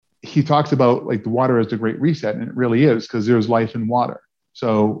he talks about like the water is the great reset, and it really is, because there's life in water.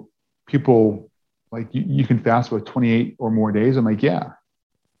 So people like, you can fast for 28 or more days. I'm like, yeah.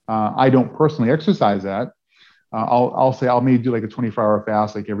 I don't personally exercise that. I'll say I'll maybe do like a 24-hour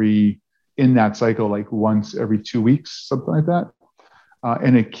fast, like in that cycle, like once every 2 weeks, something like that.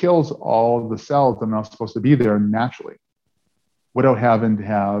 And it kills all the cells that are not supposed to be there naturally, without having to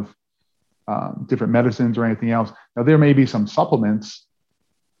have different medicines or anything else. Now, there may be some supplements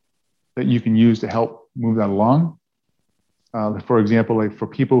that you can use to help move that along. For example, like for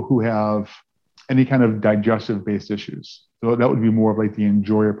people who have any kind of digestive-based issues, so that would be more of like the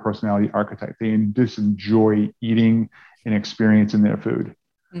enjoyer personality archetype. They just enjoy eating and experiencing their food.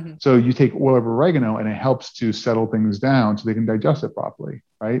 Mm-hmm. So you take oil of oregano and it helps to settle things down so they can digest it properly,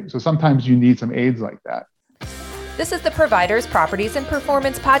 right? So sometimes you need some aids like that. This is the Providers, Properties, and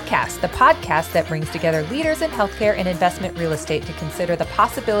Performance Podcast, the podcast that brings together leaders in healthcare and investment real estate to consider the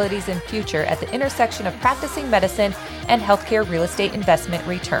possibilities and future at the intersection of practicing medicine and healthcare real estate investment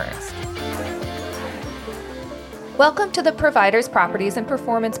returns. Welcome to the Providers, Properties, and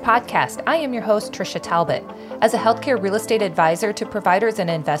Performance Podcast. I am your host, Trisha Talbot. As a healthcare real estate advisor to providers and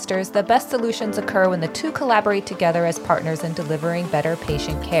investors, the best solutions occur when the two collaborate together as partners in delivering better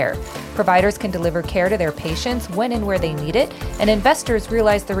patient care. Providers can deliver care to their patients when and where they need it, and investors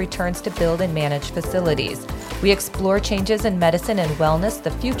realize the returns to build and manage facilities. We explore changes in medicine and wellness,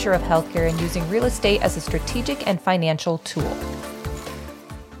 the future of healthcare, and using real estate as a strategic and financial tool.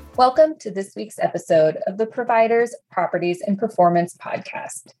 Welcome to this week's episode of the Providers, Properties, and Performance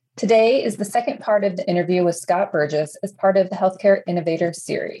Podcast. Today is the second part of the interview with Scott Burgess as part of the Healthcare Innovator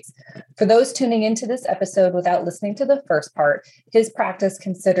Series. For those tuning into this episode without listening to the first part, his practice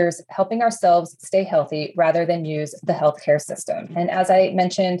considers helping ourselves stay healthy rather than use the healthcare system. And as I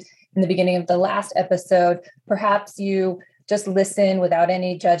mentioned in the beginning of the last episode, perhaps you just listen without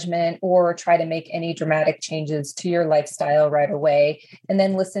any judgment or try to make any dramatic changes to your lifestyle right away, and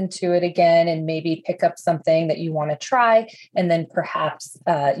then listen to it again and maybe pick up something that you want to try. And then perhaps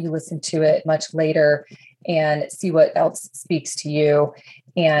you listen to it much later and see what else speaks to you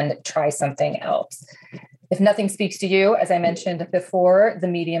and try something else. If nothing speaks to you, as I mentioned before, the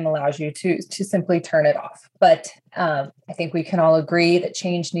medium allows you to simply turn it off. But I think we can all agree that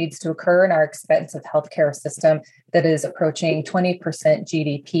change needs to occur in our expensive healthcare system that is approaching 20%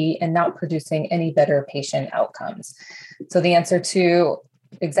 GDP and not producing any better patient outcomes. So the answer to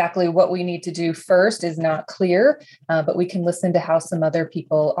exactly what we need to do first is not clear, but we can listen to how some other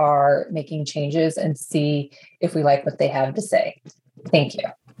people are making changes and see if we like what they have to say. Thank you.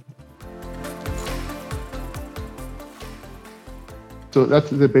 So that's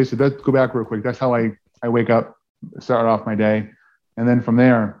the basic. Let's go back real quick. That's how I wake up, start off my day. And then from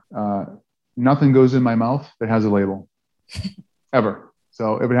there, nothing goes in my mouth that has a label, ever.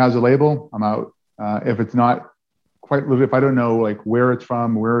 So if it has a label, I'm out. If it's not quite, if I don't know like where it's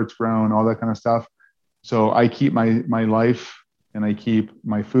from, where it's grown, all that kind of stuff. So I keep my life and I keep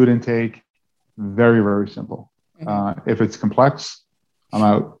my food intake very, very simple. If it's complex, I'm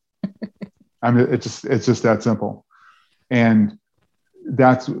out. It's just that simple. And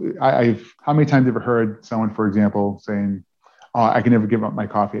that's, how many times have you ever heard someone, for example, saying, oh, I can never give up my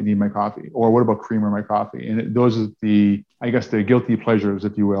coffee. I need my coffee. Or what about creamer in my coffee? And those are the guilty pleasures,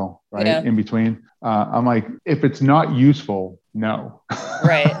 if you will, right? Yeah. In between. I'm like, if it's not useful, no.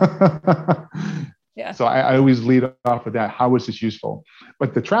 Right. Yeah. So I always lead off with that. How is this useful?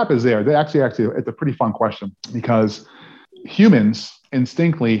 But the trap is there. They actually, it's a pretty fun question, because humans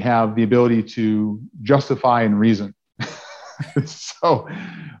instinctively have the ability to justify and reason. So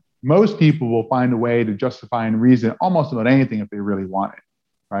most people will find a way to justify and reason almost about anything if they really want it,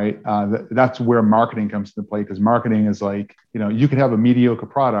 right? That's where marketing comes into play, because marketing is like, you could have a mediocre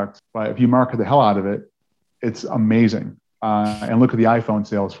product, but if you market the hell out of it, it's amazing. And look at the iPhone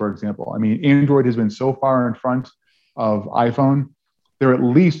sales, for example. I mean, Android has been so far in front of iPhone. They're at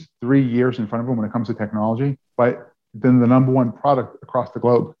least 3 years in front of them when it comes to technology, but then the number one product across the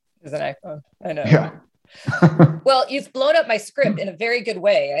globe is an iPhone. I know. Yeah. Well, you've blown up my script in a very good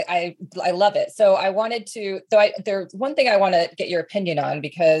way. I love it. So I wanted to, there's one thing I want to get your opinion on,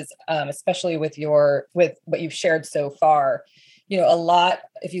 because especially with what you've shared so far, a lot,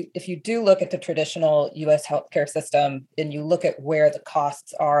 if you do look at the traditional U.S. healthcare system and you look at where the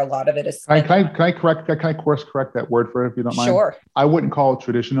costs are, a lot of it is. Can I course correct that word for it, if you don't mind? Sure. I wouldn't call it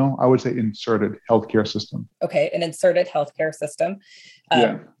traditional. I would say inserted healthcare system. Okay. An inserted healthcare system.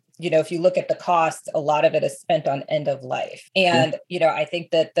 Yeah. If you look at the costs, a lot of it is spent on end of life. And, I think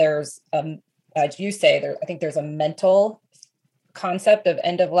that there's, as you say, I think there's a mental concept of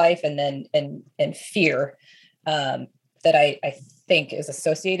end of life and then, and fear, that I think is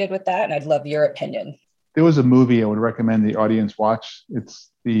associated with that? And I'd love your opinion. There was a movie I would recommend the audience watch.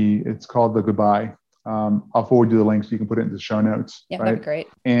 It's called The Goodbye. I'll forward you the link so you can put it into the show notes. Yeah, right? that'd be great.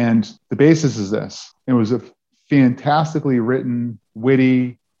 And the basis is this. It was a fantastically written,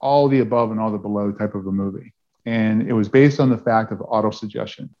 witty, all the above and all the below type of a movie. And it was based on the fact of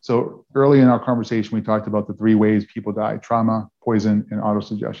autosuggestion. So early in our conversation, we talked about the 3 ways people die: trauma, poison, and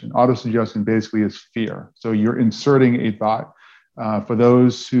autosuggestion. Autosuggestion basically is fear. So you're inserting a thought. For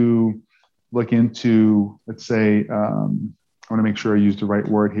those who look into, let's say, I want to make sure I use the right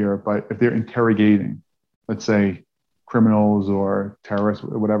word here, but if they're interrogating, let's say, criminals or terrorists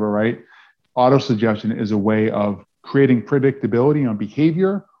or whatever, right? Autosuggestion is a way of creating predictability on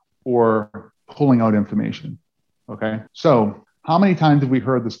behavior or pulling out information. Okay. So how many times have we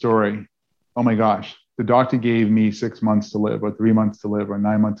heard the story? Oh my gosh, the doctor gave me 6 months to live or 3 months to live or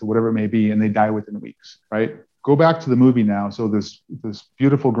 9 months or whatever it may be, and they die within weeks, right? Go back to the movie now. So this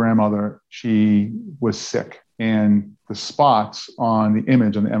beautiful grandmother, she was sick, and the spots on the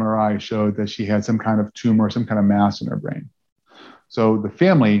image on the MRI showed that she had some kind of tumor, some kind of mass in her brain. So the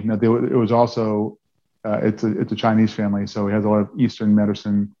family, it was also, it's a Chinese family, so it has a lot of Eastern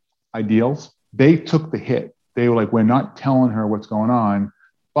medicine ideals. They took the hit. They were like, we're not telling her what's going on,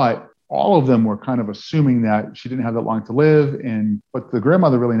 but all of them were kind of assuming that she didn't have that long to live. But the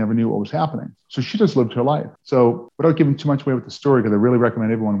grandmother really never knew what was happening. So she just lived her life. So without giving too much away with the story, because I really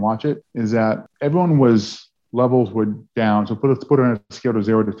recommend everyone watch it, is that levels were down. So put it on a scale of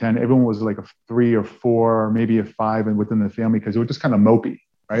 0 to 10. Everyone was like a 3 or 4, maybe a 5 and within the family, because it was just kind of mopey,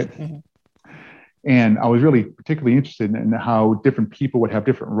 right? Mm-hmm. And I was really particularly interested in how different people would have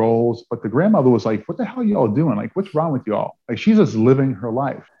different roles. But the grandmother was like, what the hell are y'all doing? Like, what's wrong with y'all? Like, she's just living her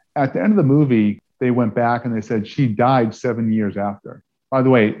life. At the end of the movie, they went back and they said she died 7 years after. By the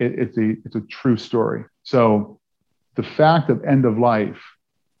way, it's a true story. So the fact of end of life,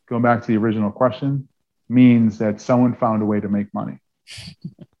 going back to the original question, means that someone found a way to make money.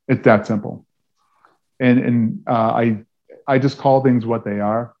 It's that simple. And I just call things what they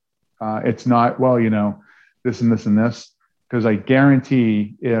are. It's not, well, this and this and this, because I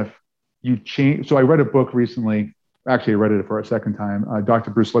guarantee if you change. So I read a book recently. Actually, I read it for a second time.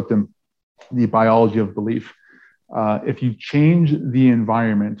 Dr. Bruce Lipton, The Biology of Belief. If you change the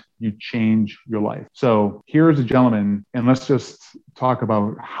environment, you change your life. So here's a gentleman, and let's just talk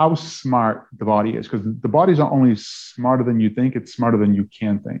about how smart the body is, because the body's not only smarter than you think, it's smarter than you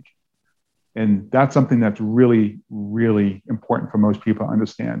can think. And that's something that's really, really important for most people to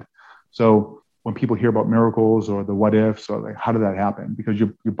understand. So when people hear about miracles or the what ifs, or like, how did that happen? Because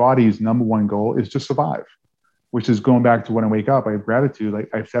your body's number one goal is to survive, which is going back to when I wake up, I have gratitude. Like,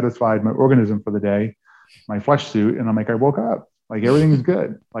 I've satisfied my organism for the day, my flesh suit. And I'm like, I woke up, like everything is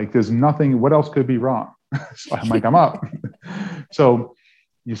good. Like there's nothing, what else could be wrong? So I'm like, I'm up. So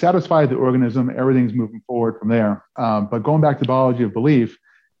you satisfy the organism, everything's moving forward from there. But going back to biology of belief,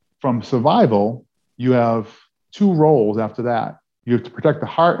 from survival, you have 2 roles after that. You have to protect the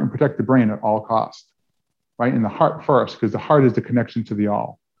heart and protect the brain at all costs, right? And the heart first, because the heart is the connection to the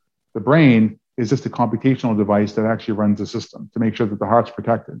all. The brain is just a computational device that actually runs the system to make sure that the heart's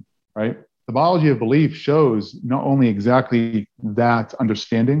protected, right? The biology of belief shows not only exactly that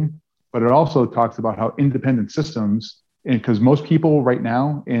understanding, but it also talks about how independent systems, because most people right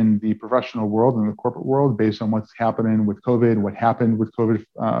now in the professional world and the corporate world, based on what's happening with COVID,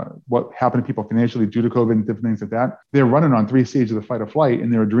 what happened to people financially due to COVID and different things like that, they're running on 3 stages of fight or flight,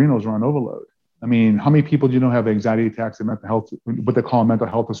 and their adrenals are on overload. I mean, how many people do you know have anxiety attacks and mental health, what they call mental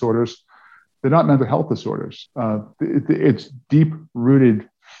health disorders? They're not mental health disorders. It's deep-rooted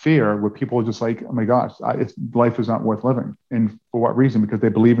fear where people are just like, oh my gosh, life is not worth living. And for what reason? Because they're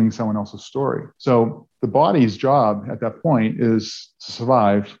believing someone else's story. So the body's job at that point is to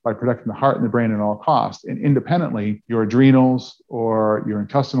survive by protecting the heart and the brain at all costs. And independently, your adrenals or your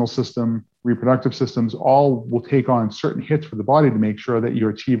intestinal system, reproductive systems, all will take on certain hits for the body to make sure that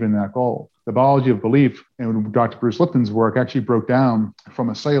you're achieving that goal. The biology of belief and Dr. Bruce Lipton's work actually broke down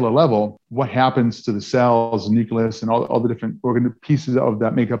from a cellular level what happens to the cells, the nucleus, and all the different pieces of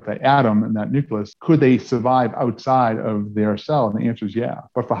that make up that atom and that nucleus. Could they survive outside of their cell? And the answer is yeah,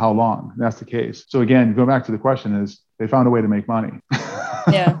 but for how long? And that's the case. So again, going back to the question is, they found a way to make money.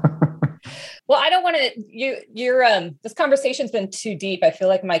 Yeah. Well, I don't want to, this conversation's been too deep. I feel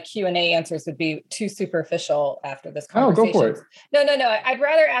like my Q&A answers would be too superficial after this conversation. Oh, go for it. No. I'd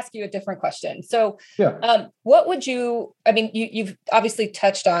rather ask you a different question. So what would you've obviously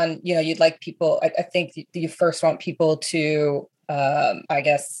touched on, you'd like people, I think you first want people to, I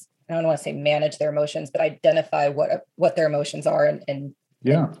guess, I don't want to say manage their emotions, but identify what their emotions are and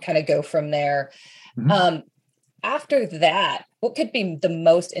kind of go from there. Mm-hmm. after that, what could be the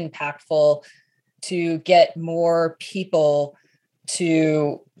most impactful to get more people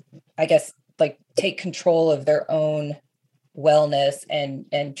to, I guess, like take control of their own wellness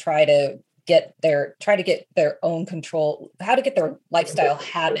and try to get their own control, how to get their lifestyle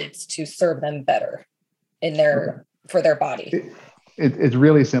habits to serve them better for their body? It's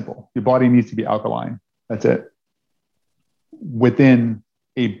really simple. Your body needs to be alkaline. That's it. Within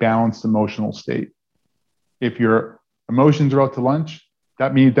a balanced emotional state. If your emotions are out to lunch,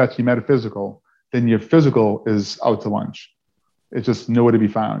 that means that's your metaphysical. Then your physical is out to lunch. It's just nowhere to be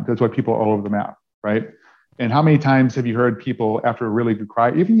found. That's why people are all over the map, right? And how many times have you heard people after a really good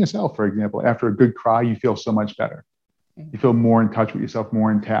cry, even yourself, for example, after a good cry, you feel so much better. You feel more in touch with yourself,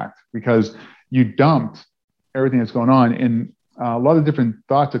 more intact, because you dumped everything that's going on. And a lot of different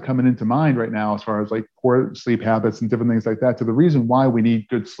thoughts are coming into mind right now as far as like poor sleep habits and different things like that. So the reason why we need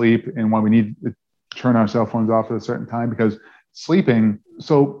good sleep and why we need to turn our cell phones off at a certain time, because sleeping.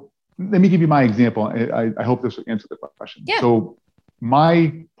 So let me give you my example. I hope this will answer the question. Yeah. So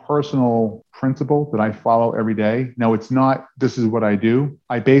my personal principle that I follow every day, now it's not, this is what I do.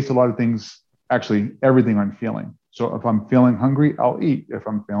 I base a lot of things, actually everything, on feeling. So if I'm feeling hungry, I'll eat. If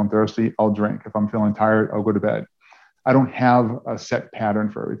I'm feeling thirsty, I'll drink. If I'm feeling tired, I'll go to bed. I don't have a set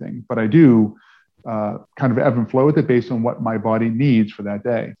pattern for everything, but I do kind of ebb and flow with it based on what my body needs for that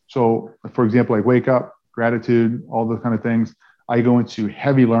day. So for example, I wake up, gratitude, all those kind of things. I go into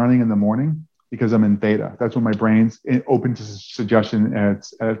heavy learning in the morning because I'm in theta. That's when my brain's open to suggestion at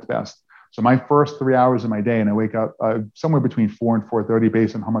its best. So my first 3 hours of my day, and I wake up somewhere between 4 and 4:30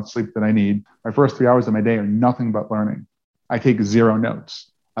 based on how much sleep that I need. My first 3 hours of my day are nothing but learning. I take 0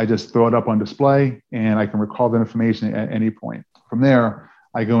 notes. I just throw it up on display and I can recall the information at any point. From there,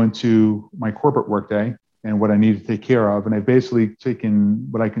 I go into my corporate workday and what I need to take care of. And I've basically taken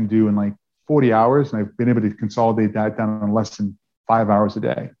what I can do in like 40 hours, and I've been able to consolidate that down in less than 5 hours a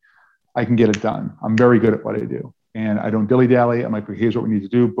day. I can get it done. I'm very good at what I do. And I don't dilly-dally. I'm like, here's what we need to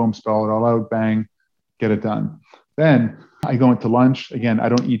do. Boom, spell it all out, bang, get it done. Then I go into lunch. Again, I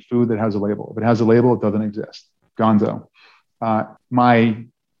don't eat food that has a label. If it has a label, it doesn't exist. Gonzo. My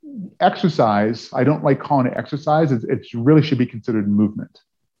exercise, I don't like calling it exercise. It really should be considered movement,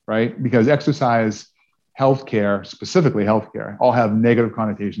 right? Because exercise, healthcare, specifically healthcare, all have negative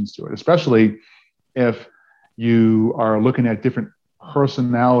connotations to it, especially if you are looking at different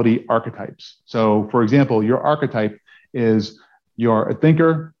personality archetypes. So for example, your archetype is you're a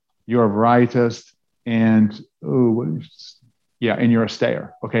thinker, you're a varietist, and you're a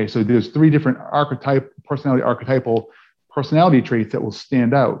stayer. Okay, so there's 3 different archetypal personality traits that will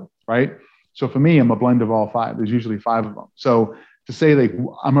stand out, right? So for me, I'm a blend of all 5. There's usually 5 of them. So to say like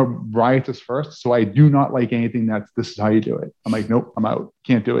I'm a riotous first, so I do not like anything this is how you do it. I'm like, nope, I'm out.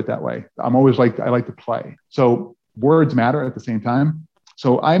 Can't do it that way. I'm always like, I like to play. So words matter at the same time.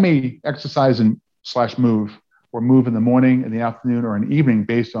 So I may exercise and / move, or move in the morning, in the afternoon, or in the evening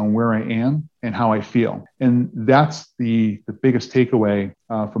based on where I am and how I feel. And that's the biggest takeaway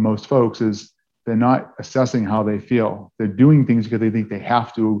for most folks is they're not assessing how they feel. They're doing things because they think they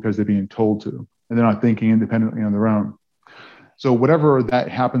have to, because they're being told to, and they're not thinking independently on their own. So whatever that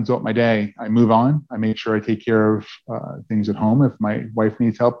happens throughout my day, I move on. I make sure I take care of things at home. If my wife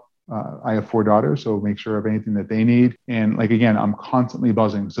needs help, I have 4 daughters, so make sure of anything that they need. And like, again, I'm constantly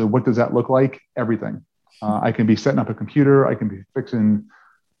buzzing. So what does that look like? Everything. I can be setting up a computer. I can be fixing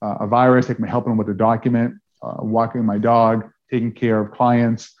a virus. I can be helping with a document, walking my dog, taking care of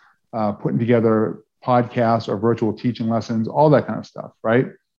clients, putting together podcasts or virtual teaching lessons, all that kind of stuff, right?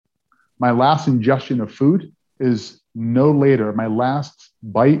 My last ingestion of food is no later. My last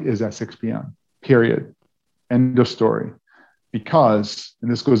bite is at 6 p.m., period. End of story. Because, and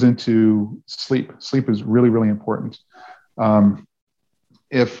this goes into sleep. Sleep is really, really important.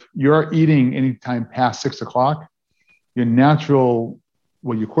 If you're eating anytime past 6 o'clock, your cortisol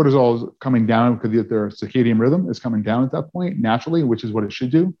is coming down because their circadian rhythm is coming down at that point naturally, which is what it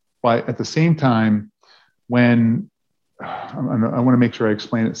should do. But at the same time, when I want to make sure I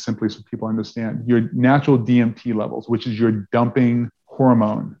explain it simply so people understand, your natural DMT levels, which is your dumping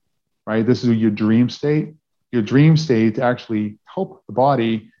hormone, right? This is your dream state. Your dream state to actually help the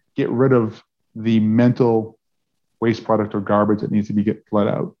body get rid of the mental waste product or garbage that needs to be let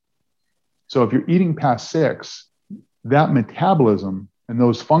out. So if you're eating past 6, that metabolism and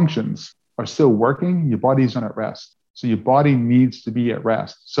those functions are still working. Your body's not at rest. So your body needs to be at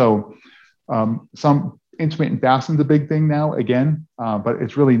rest. So some intermittent fasting is a big thing now, again, but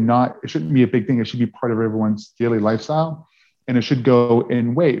it's really not, it shouldn't be a big thing. It should be part of everyone's daily lifestyle, and it should go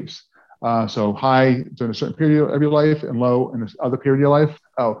in waves. So high during a certain period of your life and low in this other period of your life.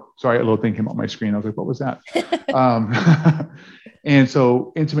 Oh, sorry, a little thing came on my screen. I was like, what was that? um, and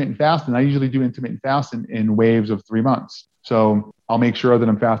so intermittent fasting, I usually do intermittent fasting in waves of 3 months. So I'll make sure that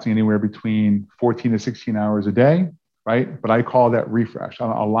I'm fasting anywhere between 14 to 16 hours a day, right? But I call that refresh.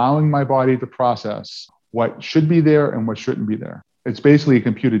 I'm allowing my body to process what should be there and what shouldn't be there. It's basically a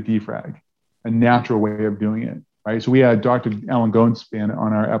computed defrag, a natural way of doing it, right? So we had Dr. Alan Greenspan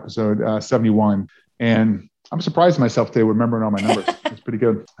on our episode 71, and I'm surprised myself today remembering all my numbers. It's pretty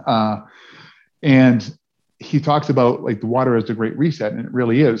good. And he talks about like the water is the great reset, and it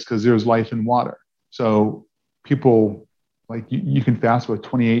really is, because there's life in water. So people like, you can fast for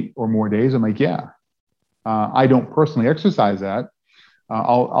 28 or more days. I'm like, yeah. I don't personally exercise that.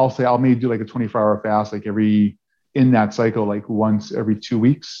 I'll say I'll maybe do like a 24-hour fast, like in that cycle, like once every 2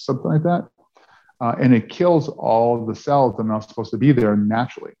 weeks, something like that. And it kills all the cells that are not supposed to be there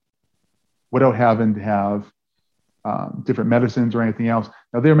naturally, without having to have different medicines or anything else.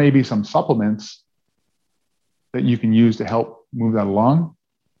 Now, there may be some supplements that you can use to help move that along.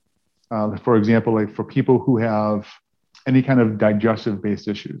 For example, like for people who have any kind of digestive-based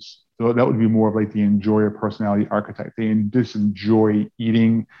issues, so that would be more of like the enjoyer personality archetype. They just enjoy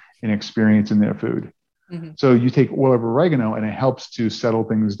eating and experiencing their food. Mm-hmm. So you take oil of oregano and it helps to settle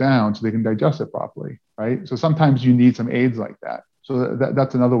things down so they can digest it properly, right? So sometimes you need some aids like that. So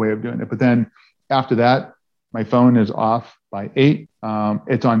that's another way of doing it. But then after that, my phone is off by 8.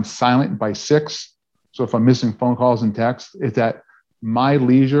 It's on silent by 6. So if I'm missing phone calls and texts, it's at my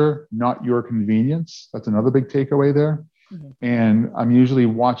leisure, not your convenience. That's another big takeaway there. Mm-hmm. And I'm usually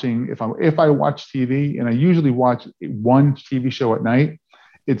watching, if I watch TV, and I usually watch one TV show at night,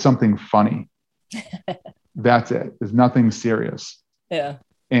 it's something funny. That's it. There's nothing serious. Yeah.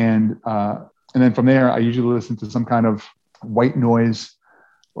 And then from there, I usually listen to some kind of white noise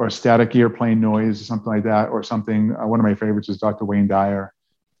or a static airplane noise or something like that, or something. One of my favorites is Dr. Wayne Dyer.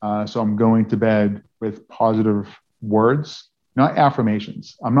 So I'm going to bed with positive words, not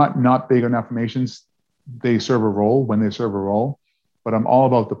affirmations. I'm not big on affirmations. They serve a role when they serve a role, but I'm all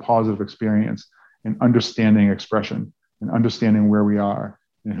about the positive experience and understanding expression and understanding where we are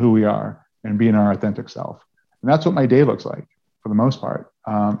and who we are and being our authentic self. And that's what my day looks like for the most part.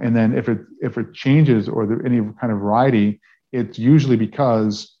 And then if it changes or there any kind of variety, it's usually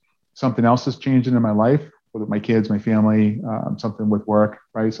because something else is changing in my life, whether my kids, my family, something with work,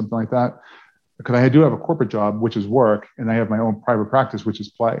 right? Something like that. Because I do have a corporate job, which is work, and I have my own private practice, which is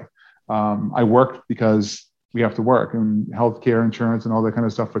play. I work because we have to work, and healthcare, insurance, and all that kind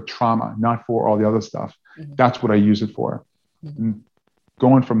of stuff for trauma, not for all the other stuff. Mm-hmm. That's what I use it for. Mm-hmm. And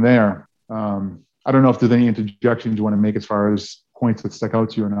going from there, I don't know if there's any interjections you want to make as far as points that stick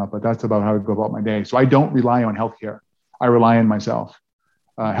out to you or not, but that's about how I go about my day. So I don't rely on healthcare. I rely on myself.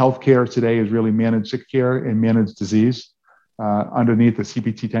 Healthcare today is really managed sick care and managed disease underneath the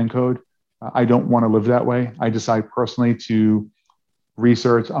CPT-10 code. I don't want to live that way. I decide personally to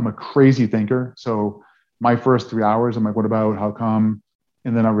research. I'm a crazy thinker. So my first 3 hours, I'm like, what about, how come?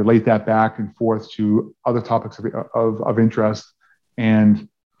 And then I relate that back and forth to other topics of interest. And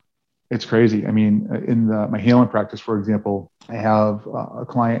it's crazy. I mean, in my healing practice, for example, I have a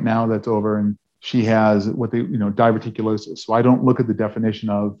client now that's over, and she has diverticulosis. So I don't look at the definition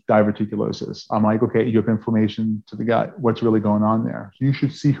of diverticulosis. I'm like, okay, you have inflammation to the gut. What's really going on there? You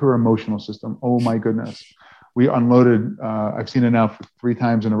should see her emotional system. Oh my goodness. We unloaded, I've seen it now for 3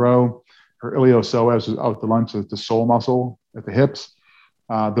 times in a row. Her iliopsoas is out to lunch, the sole muscle at the hips.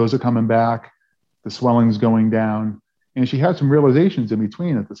 Those are coming back. The swelling's going down. And she had some realizations in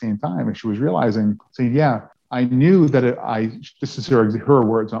between at the same time. And she was realizing, saying, yeah, I knew that this is her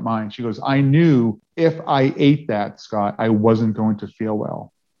words, not mine. She goes, I knew if I ate that, Scott, I wasn't going to feel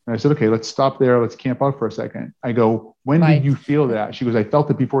well. And I said, okay, let's stop there. Let's camp out for a second. I go, when did you feel that? She goes, I felt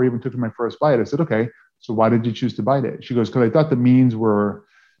it before I even took my first bite. I said, okay, so why did you choose to bite it? She goes, because I thought the means were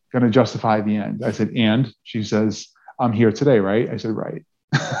going to justify the end. I said, and? She says, I'm here today, right? I said, right.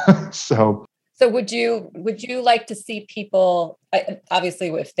 So would you like to see people, obviously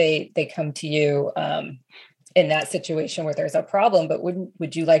if they come to you in that situation where there's a problem, but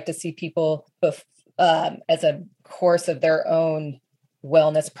would you like to see people as a course of their own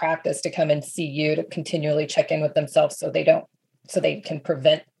wellness practice to come and see you to continually check in with themselves so they can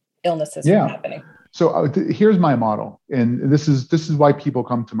prevent illnesses from happening? So here's my model. And this is why people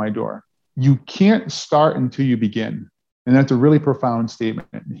come to my door. You can't start until you begin. And that's a really profound statement.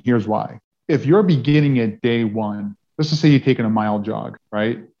 And here's why. If you're beginning at day 1, let's just say you're taking a mild jog,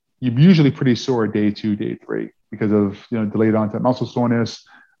 right? You're usually pretty sore day 2, day 3 because of delayed onset muscle soreness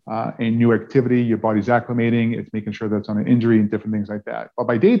and new activity. Your body's acclimating. It's making sure that's on an injury and different things like that. But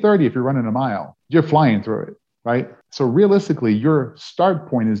by day 30, if you're running a mile, you're flying through it. right? So realistically, your start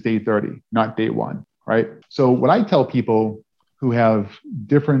point is day 30, not day one, right? So what I tell people who have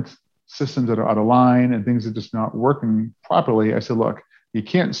different systems that are out of line and things that are just not working properly, I say, look, you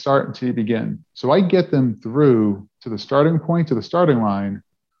can't start until you begin. So I get them through to the starting point, to the starting line,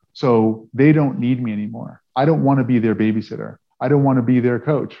 so they don't need me anymore. I don't want to be their babysitter. I don't want to be their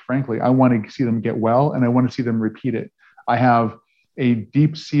coach. Frankly, I want to see them get well and I want to see them repeat it. I have a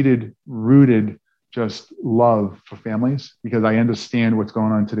deep-seated, rooted just love for families because I understand what's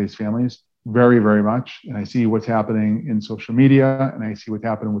going on in today's families very, very much. And I see what's happening in social media and I see what's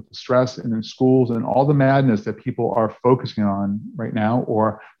happening with the stress and in schools and all the madness that people are focusing on right now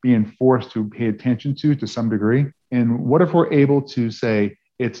or being forced to pay attention to some degree. And what if we're able to say,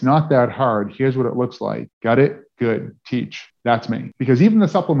 it's not that hard. Here's what it looks like. Got it? Good. Teach. That's me. Because even the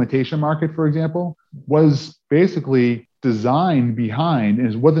supplementation market, for example, was basically designed behind,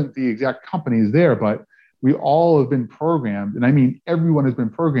 and it wasn't the exact companies there, but we all have been programmed, and I mean everyone has been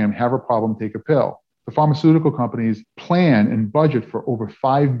programmed, have a problem, take a pill. The pharmaceutical companies plan and budget for over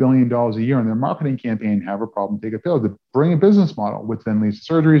 $5 billion a year in their marketing campaign, have a problem, take a pill, to bring a business model, which then leads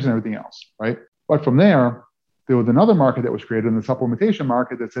to surgeries and everything else, right? But from there was another market that was created in the supplementation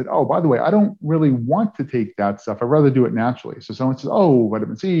market that said, oh, by the way, I don't really want to take that stuff. I'd rather do it naturally. So someone says, oh,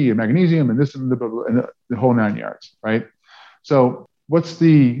 vitamin C and magnesium and this and the whole 9 yards, right? So what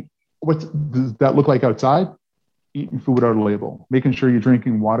does that look like outside? Eating food without a label, making sure you're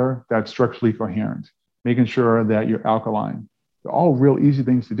drinking water that's structurally coherent, making sure that you're alkaline. They're all real easy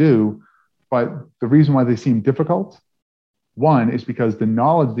things to do, but the reason why they seem difficult, one, is because the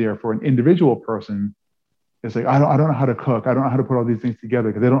knowledge there for an individual person is like, I don't know how to cook. I don't know how to put all these things together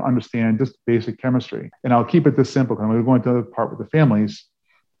because they don't understand just basic chemistry. And I'll keep it this simple because I'm going to go into the part with the families.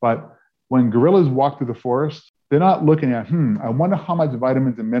 But when gorillas walk through the forest, they're not looking at, I wonder how much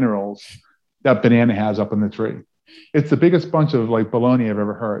vitamins and minerals that banana has up in the tree. It's the biggest bunch of like baloney I've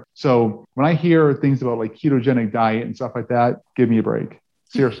ever heard. So when I hear things about like ketogenic diet and stuff like that, give me a break.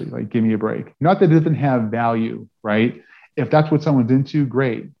 Seriously, like give me a break. Not that it doesn't have value, right? If that's what someone's into,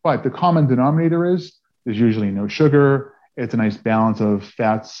 great. But the common denominator is there's usually no sugar. It's a nice balance of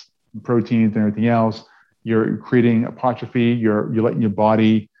fats, and proteins, and everything else. You're creating hypertrophy. You're letting your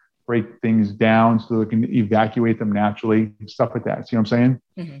body break things down so they can evacuate them naturally, stuff like that. See what I'm saying?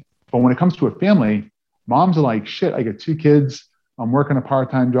 Mm-hmm. But when it comes to a family, moms are like, shit, I got 2 kids. I'm working a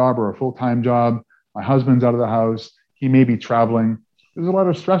part-time job or a full-time job. My husband's out of the house. He may be traveling. There's a lot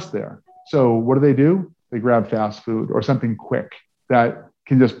of stress there. So what do? They grab fast food or something quick that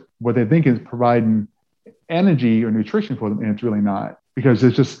can just, what they think is providing energy or nutrition for them, and it's really not, because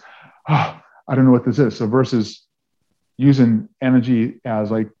it's just, I don't know what this is. So versus using energy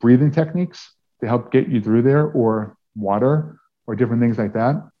as like breathing techniques to help get you through there, or water or different things like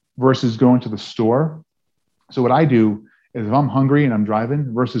that, versus going to the store. So what I do is if I'm hungry and I'm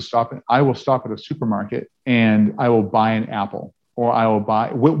driving versus stopping, I will stop at a supermarket and I will buy an apple, or I will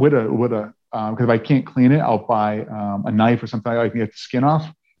buy with a because if I can't clean it, I'll buy a knife or something I can get the skin off.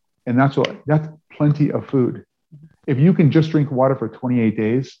 And that's plenty of food. If you can just drink water for 28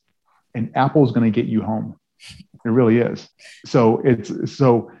 days, an apple is going to get you home. It really is. So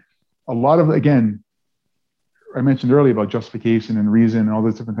a lot of, again, I mentioned earlier about justification and reason and all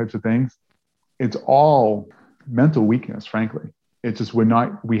those different types of things. It's all mental weakness, frankly. It's just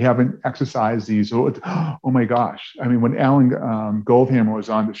we haven't exercised these. Oh my gosh. I mean, when Alan Goldhammer was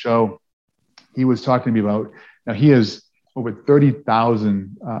on the show, he was talking to me about, now he has over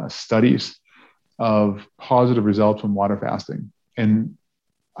 30,000 studies of positive results from water fasting. And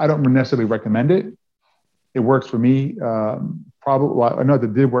I don't necessarily recommend it. It works for me. Probably, well, I know that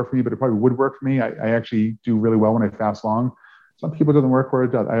it did work for me, but it probably would work for me. I actually do really well when I fast long. Some people it doesn't work for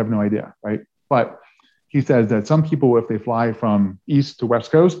it does. I have no idea, right? But he says that some people, if they fly from East to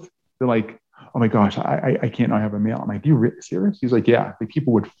West Coast, they're like, oh my gosh, I can't not have a meal. I'm like, you really serious? He's like, yeah, the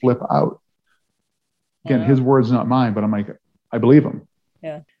people would flip out. Again, his words, not mine, but I'm like, I believe him.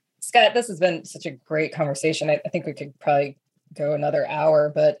 Yeah. Scott, this has been such a great conversation. I think we could probably go another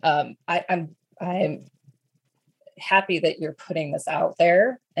hour, but I'm happy that you're putting this out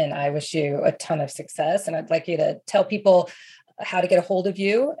there, and I wish you a ton of success. And I'd like you to tell people how to get a hold of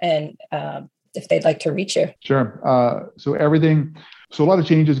you and if they'd like to reach you. Sure. So a lot of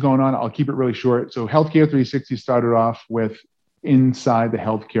changes going on. I'll keep it really short. So Healthcare 360 started off with inside the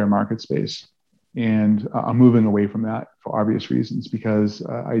healthcare market space. And I'm moving away from that for obvious reasons, because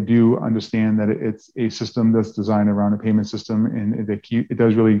I do understand that it's a system that's designed around a payment system, and it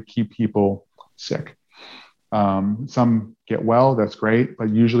does really keep people sick. Some get well, that's great,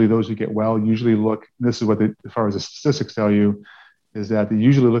 but usually those who get well usually look, this is what as far as the statistics tell you, is that they're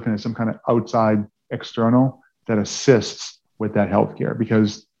usually looking at some kind of outside external that assists with that healthcare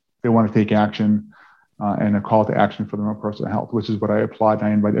because they want to take action and a call to action for their own personal health, which is what I applaud. And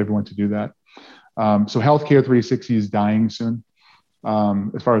I invite everyone to do that. So Healthcare 360 is dying soon.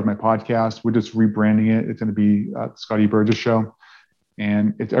 As far as my podcast, we're just rebranding it. It's going to be the Scott E. Burgess Show.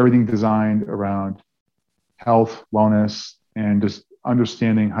 And it's everything designed around health, wellness, and just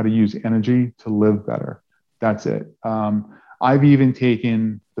understanding how to use energy to live better. That's it. I've even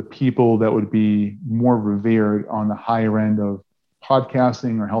taken the people that would be more revered on the higher end of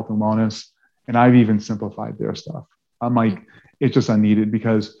podcasting or health and wellness, and I've even simplified their stuff. I'm like, it's just unneeded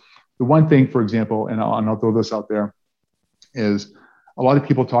because the one thing, for example, and I'll throw this out there, is a lot of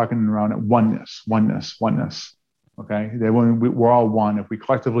people talking around oneness. Okay, we're all one. If we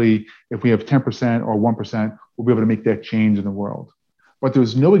collectively, if we have 10% or 1%, we'll be able to make that change in the world. But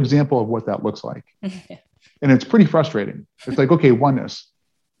there's no example of what that looks like. And it's pretty frustrating. It's like, okay, oneness.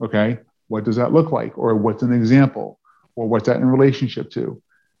 Okay, what does that look like? Or what's an example? Or what's that in relationship to?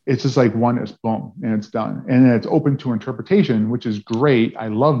 It's just like oneness, boom, and it's done. And then it's open to interpretation, which is great. I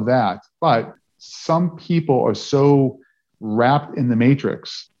love that. But some people are so wrapped in the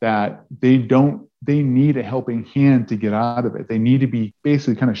matrix that they need a helping hand to get out of it. They need to be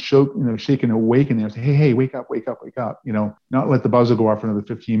basically kind of shaken awake in there and say, hey, wake up, not let the buzzer go off for another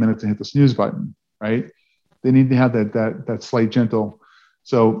 15 minutes and hit the snooze button, right? They need to have that slight gentle.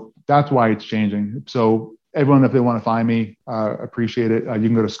 So that's why it's changing. So everyone, if they want to find me, appreciate it. You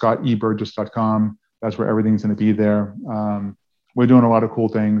can go to scotteburgess.com. That's where everything's going to be there. We're doing a lot of cool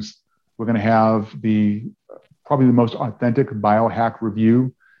things. We're going to have probably the most authentic biohack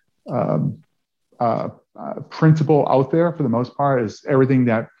review principle out there for the most part is everything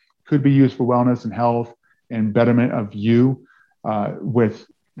that could be used for wellness and health and betterment of you with,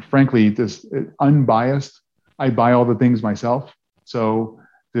 frankly, this unbiased. I buy all the things myself. So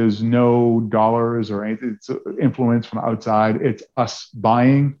there's no dollars or anything. It's influence from outside. It's us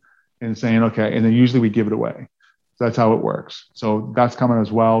buying and saying, okay, and then usually we give it away. So that's how it works. So that's coming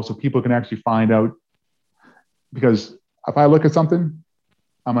as well. So people can actually find out, because if I look at something,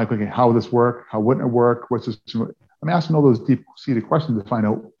 I'm like, okay, how will this work? How wouldn't it work? What's this? I'm asking all those deep-seated questions to find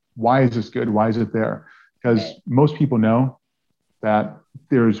out, why is this good? Why is it there? Because most people know that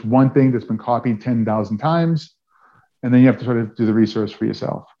there's one thing that's been copied 10,000 times, and then you have to sort of do the research for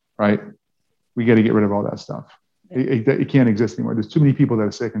yourself, right? We got to get rid of all that stuff. It can't exist anymore. There's too many people that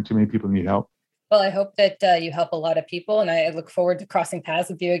are sick and too many people need help. Well, I hope that you help a lot of people, and I look forward to crossing paths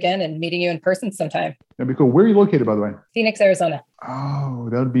with you again and meeting you in person sometime. That'd be cool. Where are you located, by the way? Phoenix, Arizona. Oh,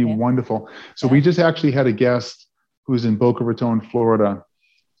 that would be wonderful. So we just actually had a guest who's in Boca Raton, Florida,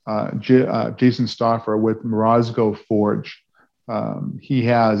 Jason Stauffer with Morozgo Forge. He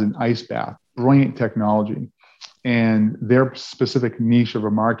has an ice bath, brilliant technology. And their specific niche of a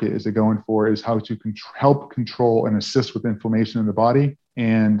market is they're going for is how to help control and assist with inflammation in the body.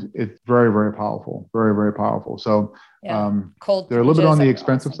 And it's very, very powerful, very, very powerful. So cold they're a little bit on the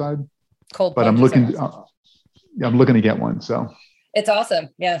expensive side, but I'm looking to get one. So it's awesome.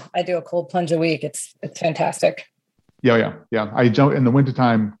 Yeah. I do a cold plunge a week. It's fantastic. Yeah. I jump in the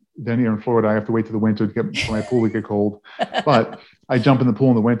wintertime. Then here in Florida, I have to wait till the winter to get for my pool to get cold. But I jump in the pool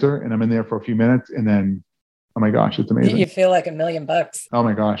in the winter and I'm in there for a few minutes and then, oh my gosh, it's amazing. You feel like $1 million. Oh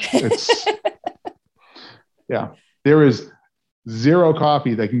my gosh. It's there is zero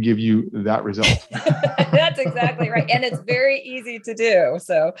coffee that can give you that result. That's exactly right. And it's very easy to do.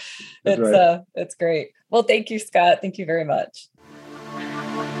 So it's great. Well, thank you, Scott. Thank you very much.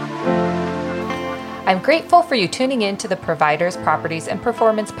 I'm grateful for you tuning in to the Providers, Properties, and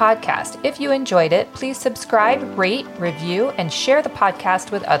Performance podcast. If you enjoyed it, please subscribe, rate, review, and share the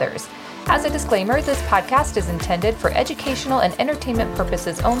podcast with others. As a disclaimer, this podcast is intended for educational and entertainment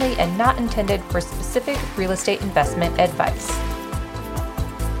purposes only and not intended for specific real estate investment advice.